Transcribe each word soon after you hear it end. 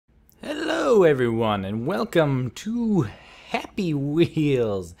Hello everyone and welcome to Happy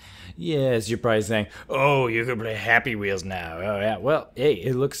Wheels. Yes, you're probably saying, oh, you can play Happy Wheels now. Oh yeah, well, hey,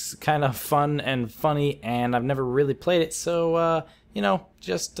 it looks kind of fun and funny and I've never really played it, so,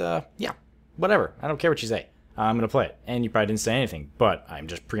 yeah, whatever. I don't care what you say. I'm gonna play it. And you probably didn't say anything, but I'm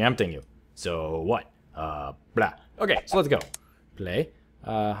just preempting you. So what? Blah. Okay, so let's go. Play.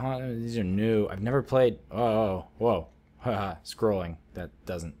 These are new. I've never played. Oh, whoa. Haha, scrolling. That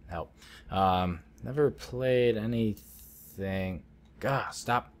doesn't help. Never played anything. God,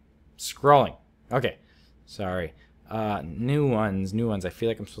 stop scrolling. Okay, sorry. New ones. I feel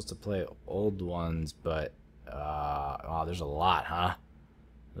like I'm supposed to play old ones, but oh, there's a lot, huh?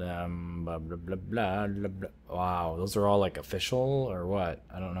 Blah, blah, blah, blah, blah, blah. Wow, those are all like official or what?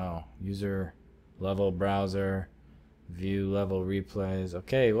 I don't know. User level browser, view level replays.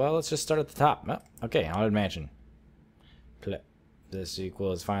 Okay, well, let's just start at the top. Oh, okay, Haunted Mansion. The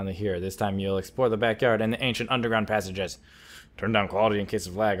sequel is finally here. This time you'll explore the backyard and the ancient underground passages. Turn down quality in case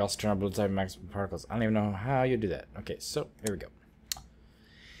of lag. Also turn on blue type maximum particles. I don't even know how you do that. Okay, so here we go.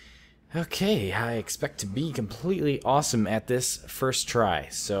 Okay, I expect to be completely awesome at this first try.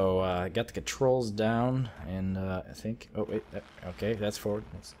 So I got the controls down, and I think. Oh wait, okay, that's forward.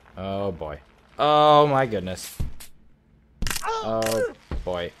 Oh boy. Oh my goodness. Oh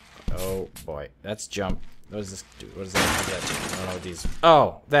boy. Oh boy. That's jump. What does this do? What does that do? I don't know what these.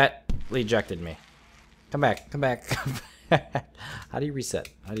 Oh, that ejected me. Come back. Come back. How do you reset?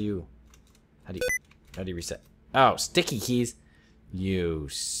 How do you reset? Oh, sticky keys. You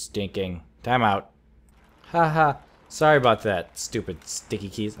stinking. Timeout. Haha. Sorry about that. Stupid sticky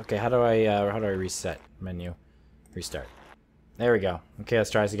keys. Okay, how do I reset? Menu. Restart. There we go. Okay, let's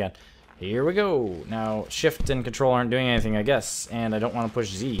try this again. Here we go. Now, shift and control aren't doing anything, I guess. And I don't want to push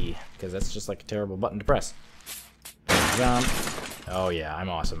Z, because that's just like a terrible button to press. Jump. Oh, yeah, I'm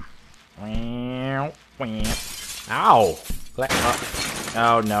awesome. Ow.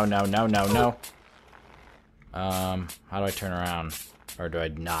 Oh, no. How do I turn around? Or do I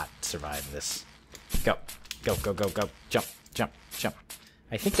not survive this? Go. Go. Jump.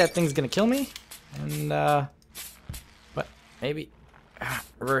 I think that thing's gonna kill me. And, but, maybe.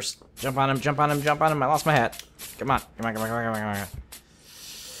 Reverse. Jump on him. I lost my hat. Come on.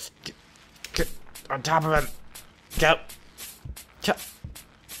 Get on top of him. Go.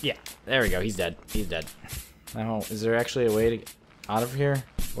 Yeah. There we go. He's dead. Now, is there actually a way to get out of here?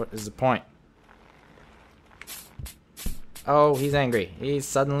 What is the point? Oh, he's angry. He's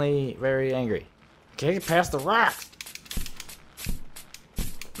suddenly very angry. Okay, past the rock.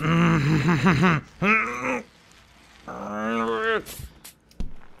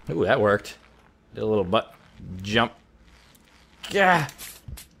 Ooh, that worked. Did a little butt jump. Yeah.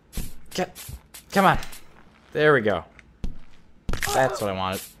 Come on. There we go. That's what I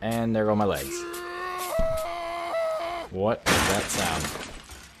wanted. And there go my legs. What is that sound?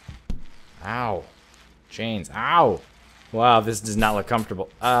 Ow. Chains. Ow. Wow, this does not look comfortable.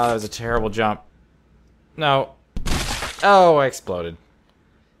 That was a terrible jump. No. Oh, I exploded.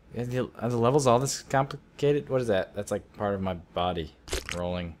 Are the levels all this complicated? What is that? That's like part of my body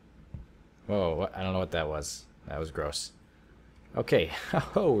rolling. Whoa, what? I don't know what that was. That was gross. Okay.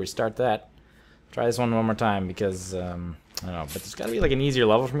 Oh, restart that. Try this one more time because, I don't know. But there's got to be like an easier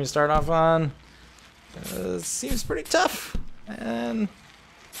level for me to start off on. Seems pretty tough. And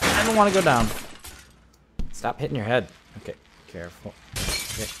I don't want to go down. Stop hitting your head. Okay, careful.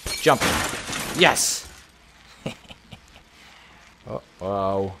 Okay, jump. Yes! Oh,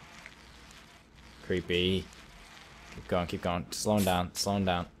 whoa. Creepy. Keep going. Slowing down.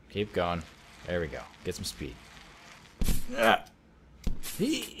 Keep going. There we go. Get some speed. Go. Up.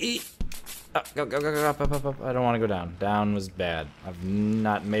 I don't want to go down. Down was bad. I've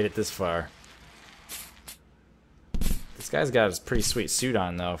not made it this far. This guy's got a pretty sweet suit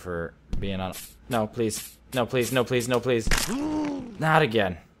on, though, for being on... No, please. No, please. Not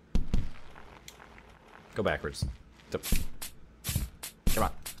again. Go backwards. Come on.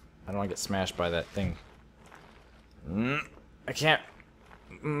 I don't want to get smashed by that thing. I can't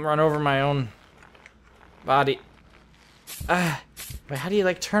run over my own body. Wait, how do you,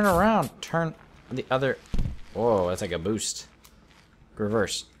 like, turn around? Turn the other... Whoa, that's like a boost.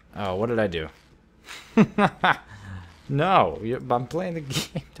 Reverse. Oh, what did I do? No, I'm playing the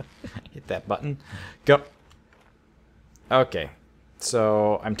game. Hit that button. Go. Okay,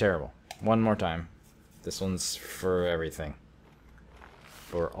 so I'm terrible. One more time. This one's for everything.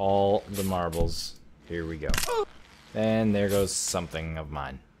 For all the marbles. Here we go. And there goes something of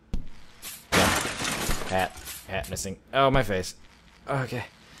mine. Jump. Hat missing. Oh, my face. Okay.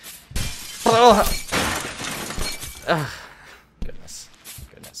 Oh. Goodness.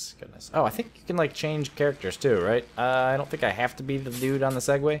 Oh, I think you can, like, change characters, too, right? I don't think I have to be the dude on the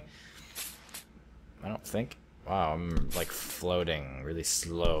segway. I don't think. Wow, I'm, like, floating really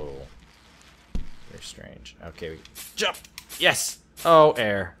slow. Very strange. Okay, we jump! Yes! Oh,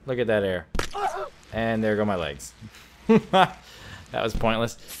 air. Look at that air. And there go my legs. That was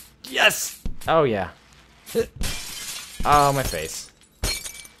pointless. Yes! Oh, yeah. Oh, my face.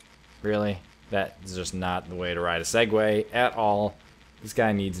 Really? That's just not the way to ride a segway at all. This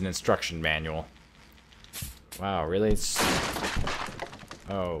guy needs an instruction manual. Wow, really?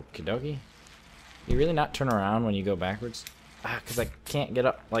 Oh, Kidoki? You really not turn around when you go backwards? Ah, because I can't get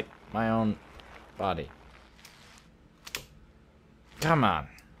up like my own body. Come on.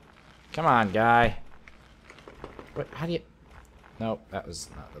 Come on, guy. What? How do you... Nope, that was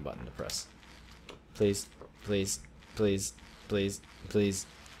not the button to press. Please, please, please, please, please,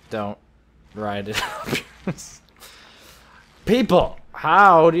 don't ride it up. People,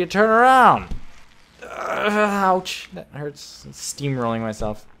 how do you turn around? Ouch, that hurts. It's steamrolling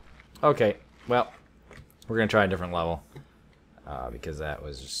myself. Okay, well, we're gonna try a different level because that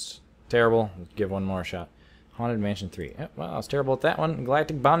was just terrible. Let's give one more shot. Haunted Mansion 3. Well, I was terrible at that one.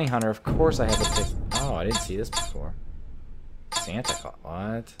 Galactic Bounty Hunter. Of course I had to pick. Oh, I didn't see this before. Santa Claus.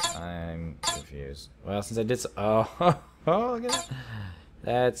 What? I'm confused. Well, since I did so... Oh, oh, look at that.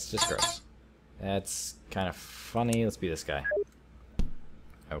 That's just gross. That's kind of funny. Let's be this guy.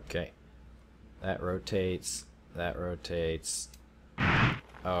 Okay. That rotates. That rotates.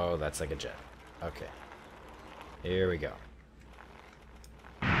 Oh, that's like a jet. Okay. Here we go.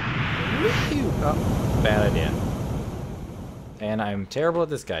 Oh, bad idea. And I'm terrible at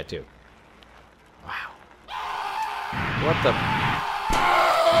this guy, too. Wow. What the...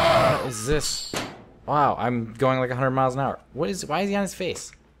 What is this? Wow, I'm going like 100 miles an hour. What is... Why is he on his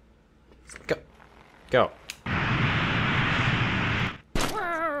face? Go. Go.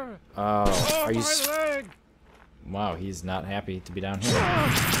 Oh, are you... Wow, he's not happy to be down here.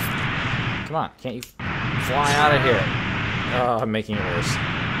 Come on, can't you fly out of here? Oh, I'm making it worse.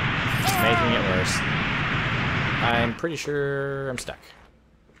 Making it worse. I'm pretty sure I'm stuck.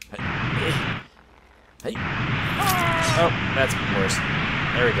 Hey. Oh, that's worse.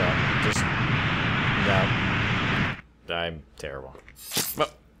 There we go. Just... No. I'm terrible. Well,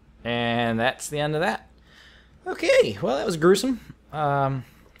 and that's the end of that. Okay, well, that was gruesome. I'm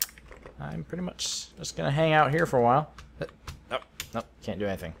pretty much just gonna hang out here for a while. Nope, nope, can't do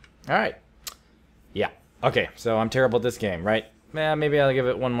anything. Alright. Yeah. Okay, so I'm terrible at this game, right? Maybe I'll give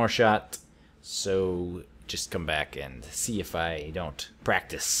it one more shot. So, just come back and see if I don't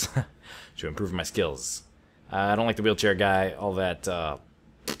practice to improve my skills. I don't like the wheelchair guy. All that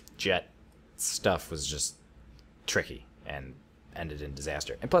jet stuff was just tricky and ended in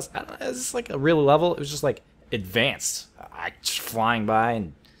disaster. And plus, I don't know, is this like a real level? It was just like advanced. I just flying by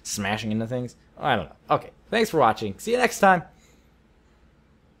and smashing into things. I don't know. Okay, thanks for watching. See you next time.